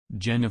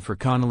Jennifer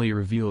Connelly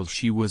reveals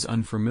she was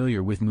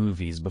unfamiliar with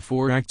movies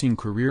before acting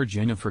career.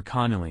 Jennifer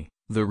Connelly,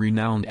 the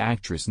renowned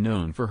actress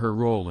known for her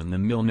role in the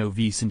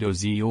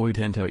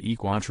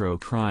 1984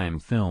 crime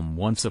film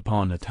Once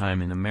Upon a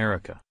Time in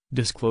America,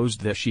 disclosed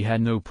that she had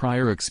no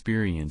prior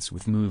experience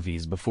with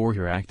movies before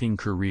her acting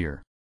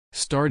career.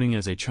 Starting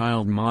as a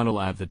child model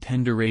at the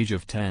tender age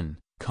of 10,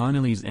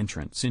 Connelly's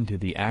entrance into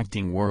the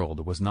acting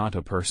world was not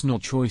a personal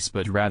choice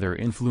but rather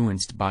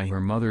influenced by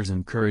her mother's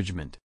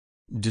encouragement.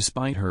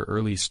 Despite her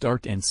early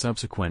start and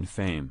subsequent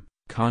fame,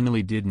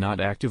 Connelly did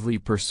not actively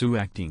pursue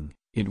acting.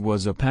 It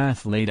was a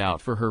path laid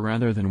out for her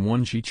rather than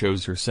one she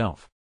chose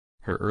herself.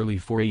 Her early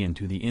foray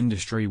into the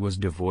industry was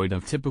devoid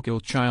of typical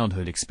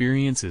childhood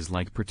experiences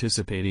like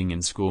participating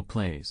in school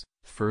plays,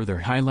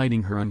 further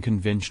highlighting her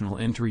unconventional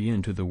entry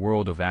into the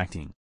world of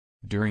acting.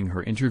 During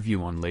her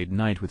interview on Late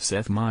Night with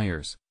Seth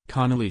Meyers,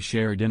 Connelly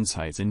shared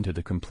insights into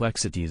the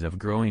complexities of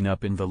growing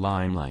up in the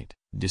limelight,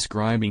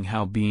 describing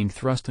how being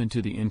thrust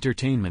into the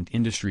entertainment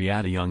industry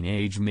at a young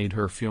age made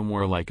her feel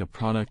more like a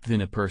product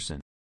than a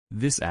person.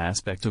 This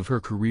aspect of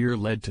her career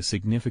led to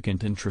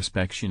significant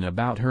introspection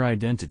about her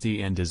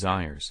identity and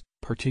desires,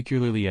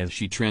 particularly as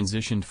she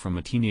transitioned from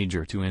a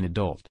teenager to an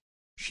adult.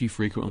 She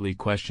frequently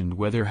questioned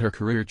whether her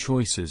career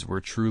choices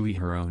were truly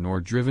her own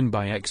or driven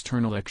by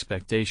external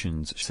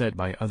expectations set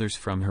by others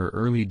from her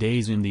early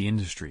days in the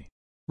industry.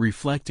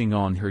 Reflecting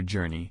on her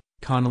journey,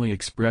 Connelly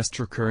expressed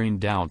recurring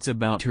doubts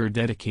about her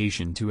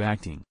dedication to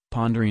acting,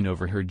 pondering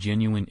over her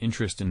genuine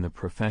interest in the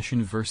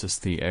profession versus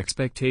the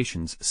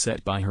expectations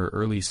set by her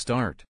early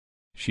start.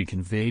 She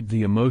conveyed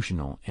the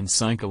emotional and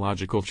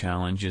psychological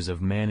challenges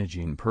of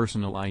managing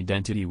personal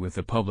identity with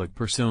a public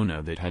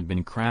persona that had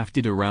been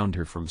crafted around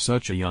her from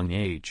such a young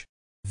age.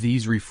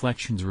 These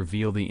reflections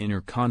reveal the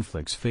inner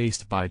conflicts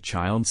faced by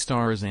child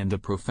stars and the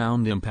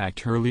profound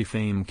impact early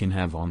fame can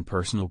have on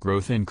personal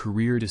growth and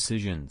career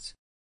decisions.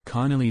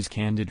 Connelly's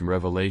candid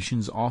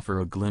revelations offer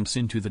a glimpse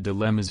into the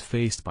dilemmas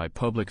faced by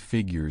public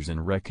figures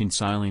in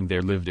reconciling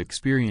their lived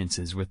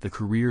experiences with the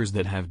careers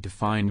that have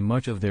defined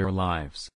much of their lives.